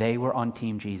 that they were on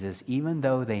Team Jesus, even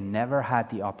though they never had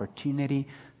the opportunity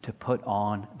to put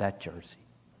on that jersey.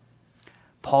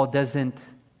 Paul doesn't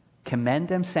commend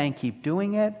them, saying keep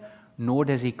doing it, nor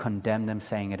does he condemn them,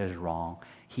 saying it is wrong.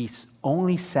 He's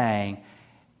only saying,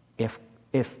 if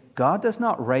God does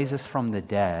not raise us from the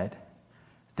dead,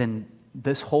 then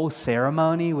this whole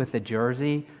ceremony with the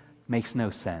jersey makes no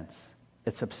sense.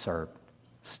 It's absurd.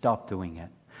 Stop doing it.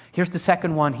 Here's the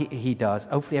second one he does.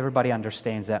 Hopefully everybody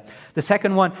understands that. The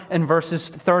second one in verses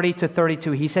 30 to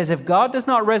 32, he says, if God does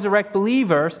not resurrect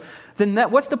believers, then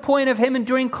what's the point of him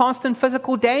enduring constant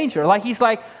physical danger? He's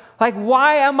like,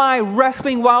 why am I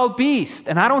wrestling wild beasts?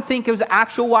 And I don't think it was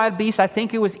actual wild beasts. I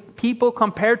think it was people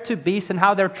compared to beasts and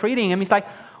how they're treating him. He's like,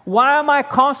 why am I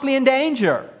constantly in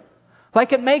danger?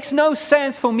 It makes no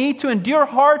sense for me to endure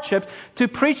hardships to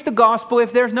preach the gospel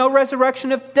if there's no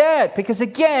resurrection of the dead. Because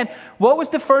again, what was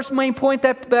the first main point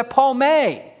that Paul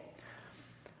made?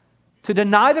 To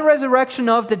deny the resurrection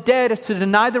of the dead is to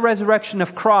deny the resurrection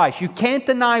of Christ. You can't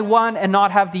deny one and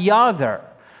not have the other.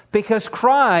 Because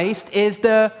Christ is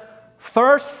the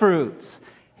first fruits.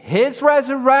 His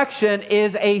resurrection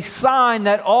is a sign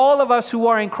that all of us who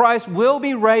are in Christ will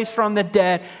be raised from the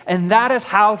dead. And that is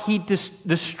how he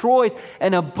destroys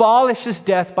and abolishes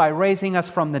death, by raising us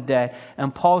from the dead.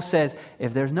 And Paul says,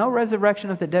 if there's no resurrection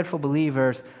of the dead for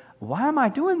believers, why am I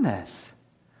doing this?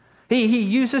 He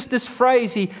uses this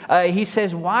phrase. He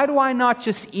says, why do I not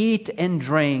just eat and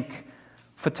drink,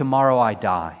 for tomorrow I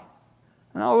die?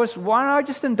 In other words, why don't I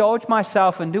just indulge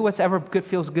myself and do whatever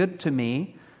feels good to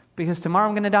me? Because tomorrow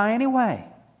I'm going to die anyway.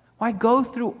 Why go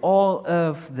through all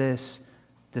of this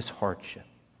hardship?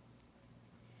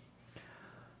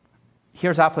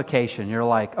 Here's application. You're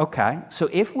like, okay, so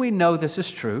if we know this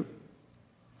is true,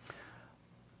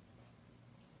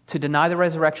 to deny the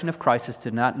resurrection of Christ is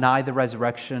to deny the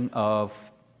resurrection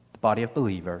of the body of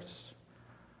believers.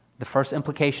 The first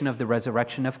implication of the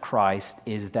resurrection of Christ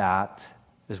is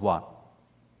what?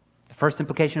 The first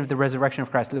implication of the resurrection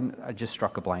of Christ, I just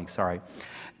struck a blank, sorry,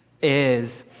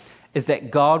 is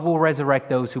that God will resurrect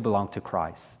those who belong to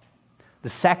Christ. The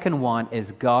second one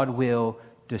is God will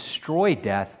destroy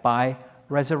death by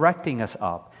resurrecting us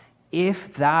up.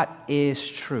 If that is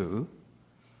true,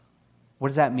 what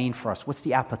does that mean for us? What's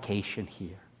the application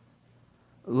here?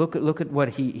 Look at what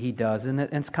he does, and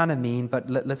it's kind of mean, but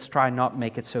let's try not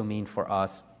make it so mean for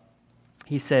us.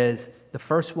 He says, the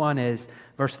first one is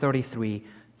verse 33,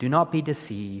 do not be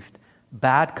deceived.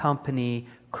 Bad company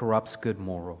corrupts good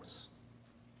morals.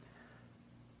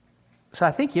 So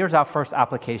I think here's our first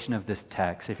application of this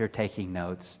text, if you're taking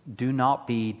notes. Do not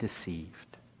be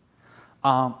deceived.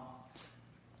 For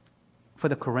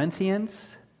the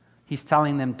Corinthians, he's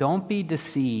telling them, don't be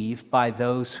deceived by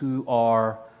those who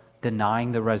are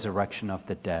denying the resurrection of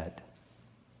the dead.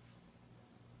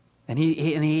 And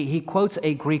he quotes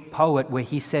a Greek poet where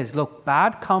he says, look,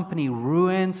 bad company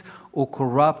ruins or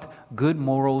corrupt good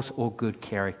morals or good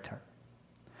character.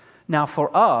 Now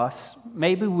for us,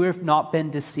 maybe we've not been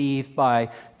deceived by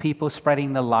people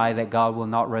spreading the lie that God will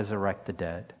not resurrect the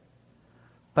dead.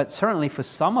 But certainly for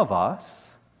some of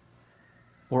us,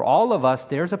 or all of us,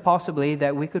 there's a possibility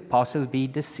that we could possibly be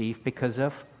deceived because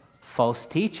of false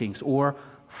teachings or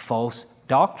false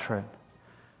doctrine.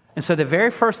 And so the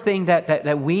very first thing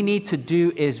that we need to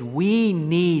do is we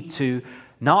need to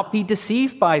not be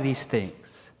deceived by these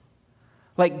things.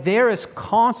 There is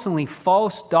constantly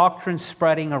false doctrine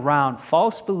spreading around,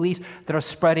 false beliefs that are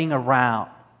spreading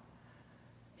around.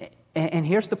 And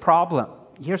here's the problem.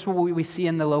 Here's what we see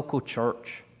in the local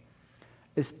church.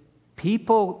 Is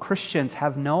people, Christians,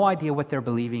 have no idea what they're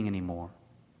believing anymore.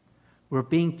 We're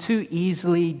being too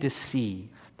easily deceived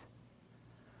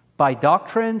by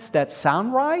doctrines that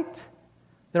sound right.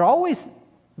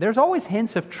 There's always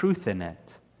hints of truth in it.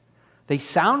 They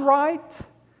sound right,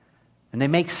 and they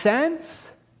make sense,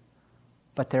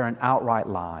 but they're an outright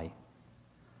lie.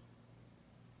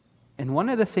 And one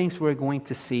of the things we're going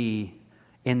to see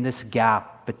in this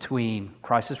gap between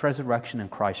Christ's resurrection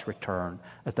and Christ's return,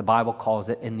 as the Bible calls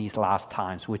it in these last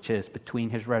times, which is between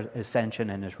his ascension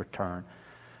and his return,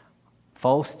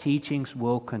 false teachings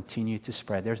will continue to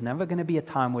spread. There's never going to be a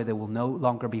time where there will no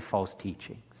longer be false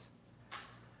teachings.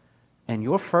 And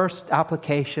your first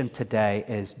application today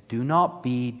is do not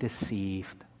be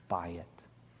deceived by it.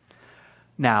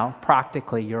 Now,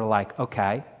 practically, you're like,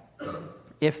 okay,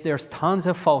 if there's tons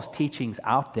of false teachings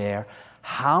out there,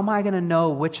 how am I going to know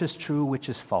which is true, which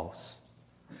is false?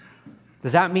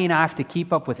 Does that mean I have to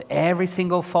keep up with every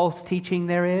single false teaching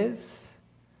there is?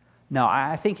 No,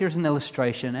 I think here's an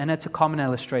illustration, and it's a common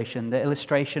illustration, the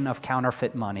illustration of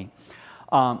counterfeit money.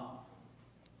 The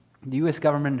U.S.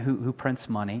 government who prints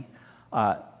money,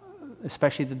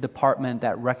 especially the department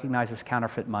that recognizes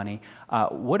counterfeit money,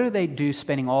 what do they do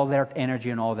spending all their energy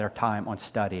and all their time on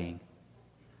studying?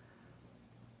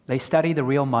 They study the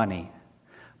real money.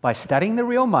 By studying the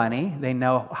real money, they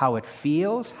know how it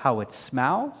feels, how it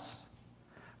smells.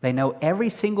 They know every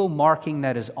single marking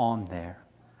that is on there.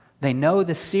 They know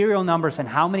the serial numbers and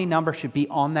how many numbers should be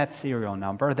on that serial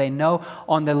number. They know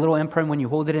on the little imprint when you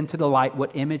hold it into the light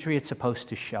what imagery it's supposed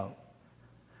to show.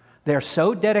 They're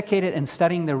so dedicated in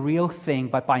studying the real thing,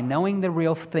 but by knowing the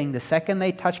real thing, the second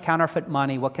they touch counterfeit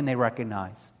money, what can they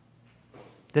recognize?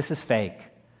 This is fake.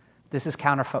 This is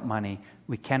counterfeit money.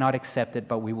 We cannot accept it,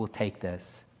 but we will take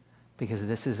this because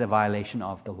this is a violation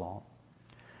of the law.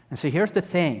 And so here's the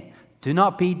thing. Do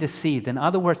not be deceived. In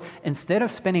other words, instead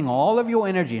of spending all of your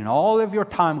energy and all of your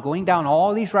time going down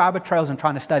all these rabbit trails and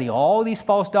trying to study all these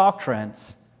false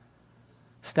doctrines,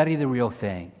 study the real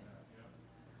thing.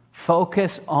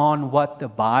 Focus on what the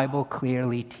Bible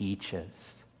clearly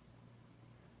teaches.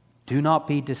 Do not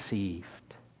be deceived.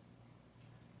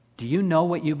 Do you know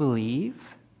what you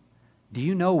believe? Do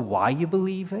you know why you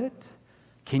believe it?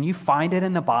 Can you find it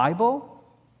in the Bible?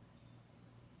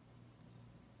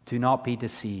 Do not be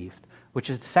deceived. Which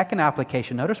is the second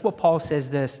application. Notice what Paul says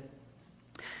this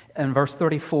in verse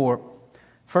 34.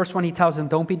 First one he tells them,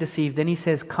 don't be deceived. Then he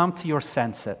says, come to your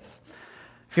senses.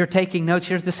 If you're taking notes,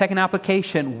 here's the second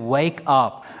application. Wake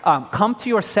up. Come to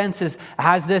your senses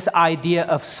has this idea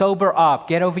of sober up.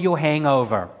 Get over your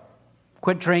hangover.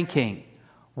 Quit drinking.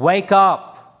 Wake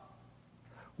up.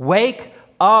 Wake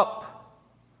up.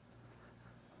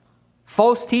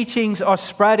 False teachings are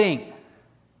spreading.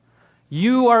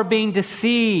 You are being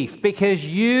deceived because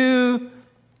you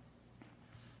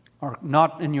are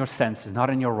not in your senses, not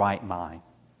in your right mind.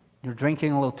 You're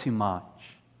drinking a little too much.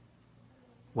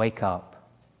 Wake up.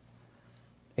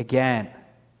 Again,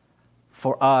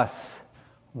 for us,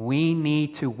 we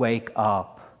need to wake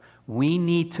up. We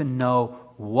need to know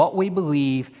what we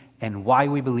believe and why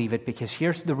we believe it, because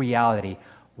here's the reality.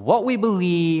 What we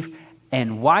believe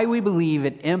and why we believe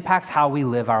it impacts how we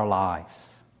live our lives.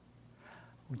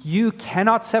 You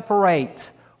cannot separate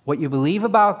what you believe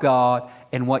about God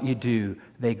and what you do.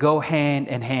 They go hand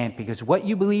in hand because what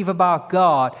you believe about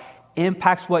God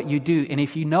impacts what you do. And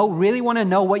if you really want to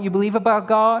know what you believe about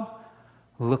God,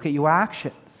 look at your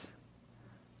actions.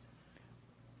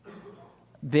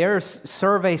 There's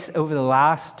surveys over the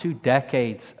last 2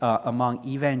 decades among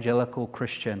evangelical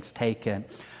Christians taken.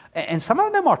 And some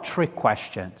of them are trick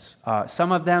questions.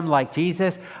 Some of them, like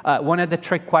Jesus, one of the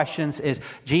trick questions is,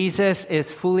 Jesus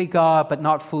is fully God but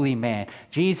not fully man.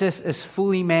 Jesus is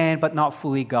fully man but not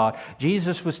fully God.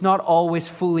 Jesus was not always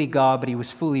fully God, but he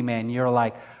was fully man. You're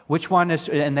like, which one is,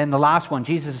 and then the last one,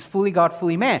 Jesus is fully God,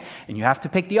 fully man. And you have to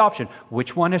pick the option.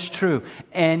 Which one is true?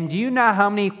 And do you know how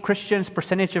many Christians,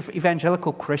 percentage of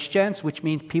evangelical Christians, which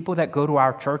means people that go to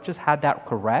our churches, had that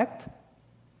correct?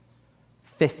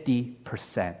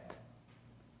 50%.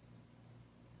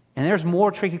 And there's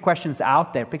more tricky questions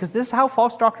out there because this is how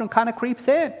false doctrine kind of creeps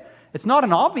in. It's not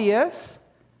an obvious.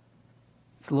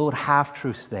 It's a little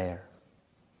half-truths there.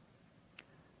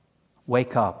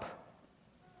 Wake up.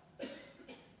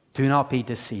 Do not be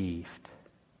deceived.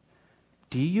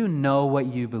 Do you know what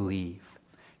you believe?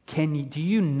 Do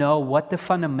you know what the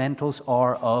fundamentals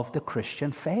are of the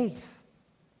Christian faith?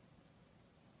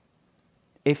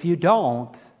 If you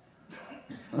don't,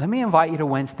 let me invite you to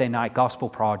Wednesday night Gospel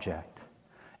Project.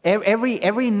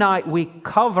 Every night we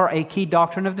cover a key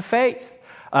doctrine of the faith.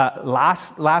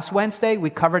 Last Wednesday we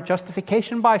covered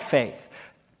justification by faith.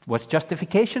 What's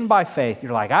justification by faith?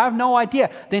 You're like, I have no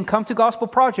idea. Then come to Gospel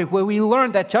Project where we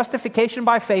learn that justification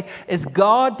by faith is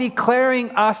God declaring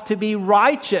us to be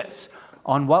righteous.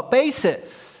 On what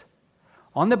basis?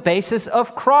 On the basis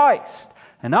of Christ.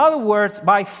 In other words,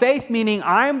 by faith meaning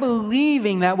I'm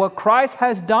believing that what Christ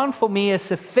has done for me is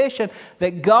sufficient,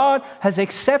 that God has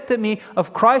accepted me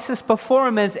of Christ's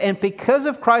performance, and because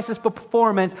of Christ's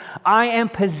performance, I am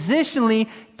positionally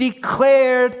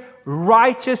declared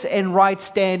righteous and right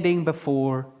standing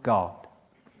before God.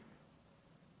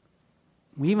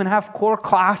 We even have core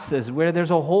classes where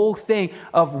there's a whole thing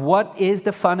of what is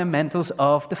the fundamentals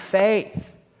of the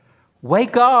faith.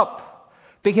 Wake up.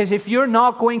 Because if you're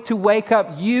not going to wake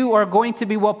up, you are going to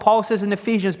be what Paul says in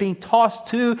Ephesians, being tossed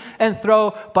to and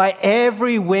fro by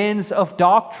every winds of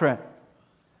doctrine.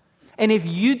 And if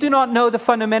you do not know the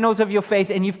fundamentals of your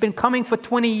faith and you've been coming for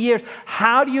 20 years,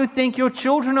 how do you think your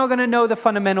children are going to know the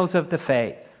fundamentals of the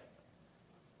faith?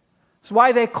 That's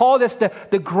why they call this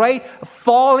the great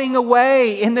falling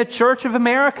away in the Church of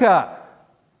America.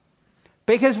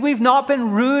 Because we've not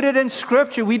been rooted in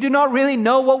Scripture. We do not really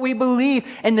know what we believe.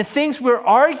 And the things we're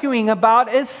arguing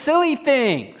about is silly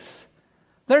things.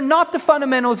 They're not the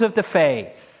fundamentals of the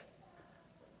faith.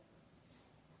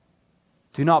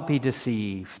 Do not be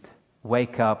deceived.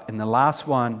 Wake up. And the last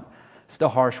one is the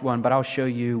harsh one, but I'll show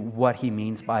you what he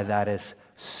means by that is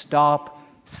stop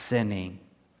sinning.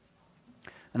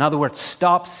 In other words,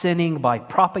 stop sinning by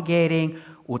propagating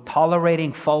or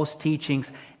tolerating false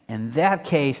teachings, in that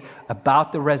case,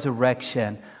 about the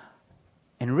resurrection.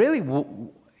 And really,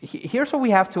 here's what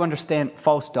we have to understand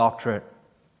false doctrine.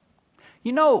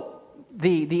 You know,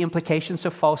 the implications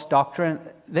of false doctrine,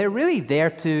 they're really there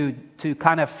to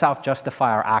kind of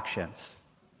self-justify our actions.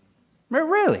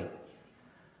 Really.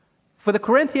 For the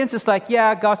Corinthians, it's like,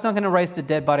 yeah, God's not going to raise the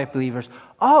dead body of believers.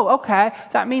 Oh, okay.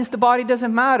 That means the body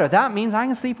doesn't matter. That means I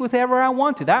can sleep with whoever I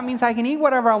want to. That means I can eat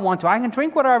whatever I want to. I can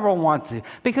drink whatever I want to.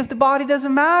 Because the body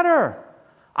doesn't matter.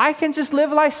 I can just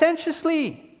live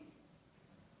licentiously.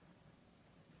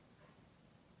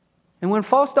 And when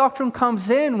false doctrine comes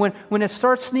in, when it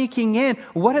starts sneaking in,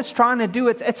 what it's trying to do,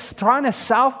 it's trying to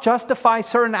self-justify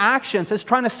certain actions. It's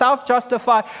trying to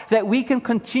self-justify that we can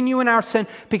continue in our sin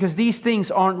because these things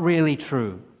aren't really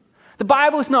true. The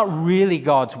Bible is not really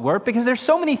God's Word because there's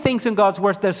so many things in God's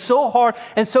Word that are so hard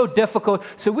and so difficult,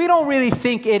 so we don't really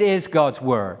think it is God's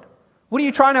Word. What are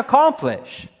you trying to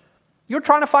accomplish? You're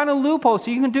trying to find a loophole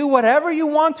so you can do whatever you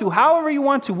want to, however you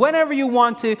want to, whenever you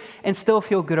want to, and still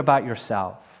feel good about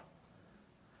yourself.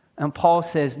 And Paul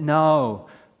says, no,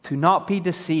 to not be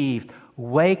deceived.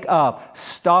 Wake up.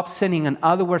 Stop sinning. In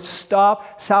other words,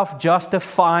 stop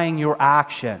self-justifying your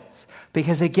actions.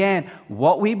 Because again,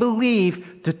 what we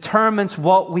believe determines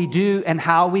what we do and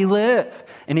how we live.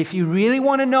 And if you really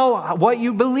want to know what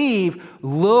you believe,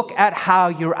 look at how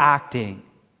you're acting.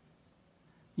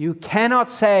 You cannot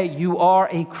say you are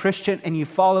a Christian and you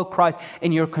follow Christ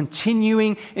and you're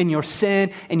continuing in your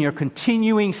sin and you're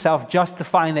continuing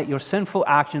self-justifying that your sinful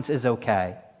actions is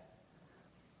okay.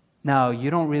 No, you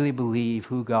don't really believe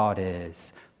who God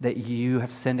is, that you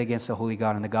have sinned against the holy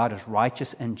God and that God is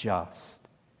righteous and just.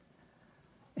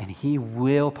 And He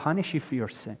will punish you for your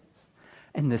sins.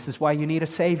 And this is why you need a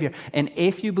Savior. And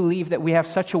if you believe that we have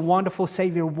such a wonderful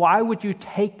Savior, why would you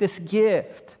take this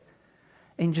gift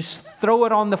and just throw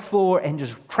it on the floor and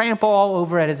just trample all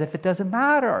over it as if it doesn't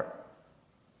matter?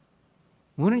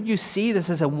 Wouldn't you see this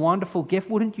as a wonderful gift?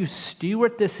 Wouldn't you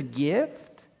steward this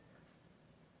gift?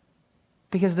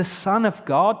 Because the Son of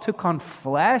God took on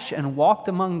flesh and walked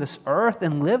among this earth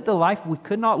and lived a life we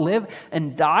could not live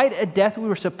and died a death we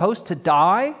were supposed to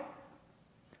die.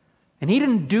 And He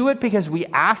didn't do it because we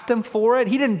asked Him for it.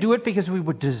 He didn't do it because we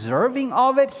were deserving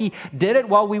of it. He did it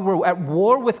while we were at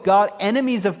war with God,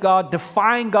 enemies of God,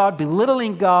 defying God,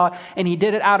 belittling God. And He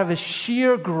did it out of His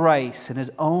sheer grace and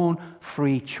His own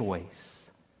free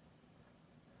choice.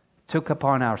 Took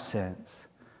upon our sins.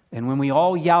 And when we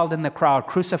all yelled in the crowd,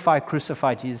 crucify,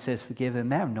 crucify, Jesus says, forgive them.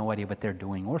 They have no idea what they're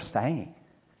doing or saying.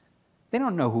 They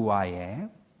don't know who I am.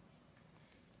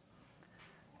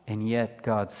 And yet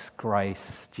God's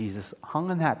grace, Jesus hung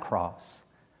on that cross,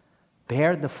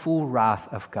 bared the full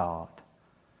wrath of God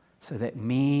so that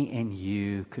me and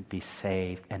you could be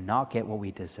saved and not get what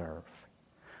we deserve.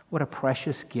 What a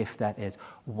precious gift that is.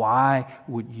 Why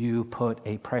would you put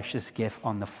a precious gift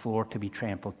on the floor to be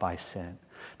trampled by sin?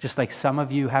 Just like some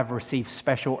of you have received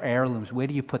special heirlooms. Where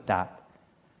do you put that?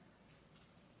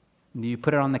 Do you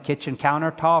put it on the kitchen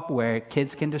countertop where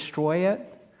kids can destroy it?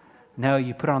 No,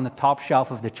 you put it on the top shelf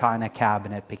of the china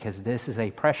cabinet because this is a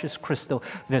precious crystal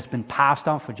that has been passed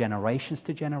on for generations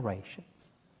to generations.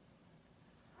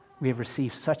 We have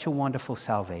received such a wonderful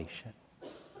salvation.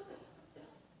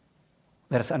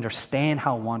 Let us understand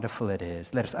how wonderful it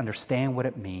is. Let us understand what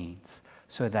it means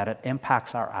so that it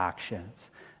impacts our actions.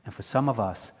 And for some of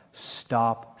us,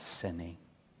 stop sinning.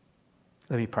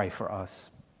 Let me pray for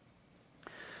us.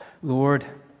 Lord,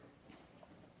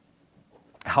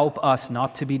 help us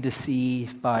not to be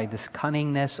deceived by this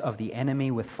cunningness of the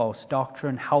enemy with false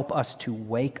doctrine. Help us to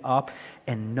wake up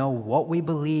and know what we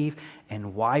believe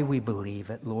and why we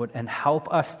believe it, Lord. And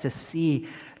help us to see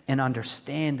and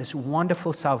understand this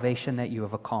wonderful salvation that you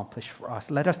have accomplished for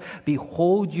us. Let us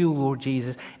behold you, Lord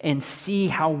Jesus, and see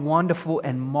how wonderful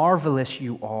and marvelous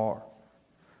you are.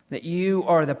 That you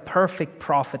are the perfect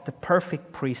prophet, the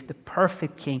perfect priest, the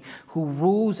perfect king who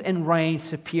rules and reigns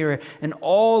superior, and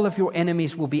all of your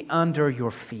enemies will be under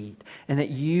your feet. And that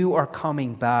you are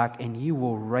coming back and you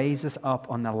will raise us up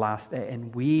on the last day,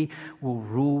 and we will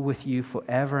rule with you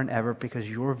forever and ever because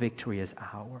your victory is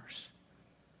ours.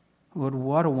 Lord,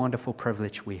 what a wonderful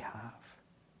privilege we have.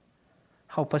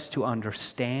 Help us to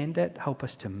understand it. Help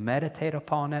us to meditate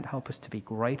upon it. Help us to be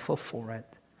grateful for it.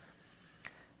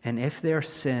 And if there's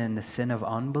sin, the sin of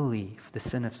unbelief, the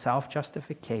sin of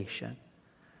self-justification,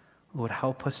 Lord,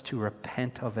 help us to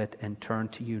repent of it and turn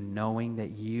to you knowing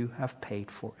that you have paid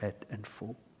for it in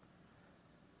full.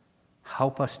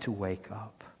 Help us to wake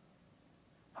up.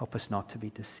 Help us not to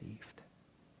be deceived.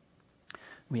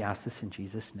 We ask this in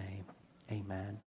Jesus' name. Amen.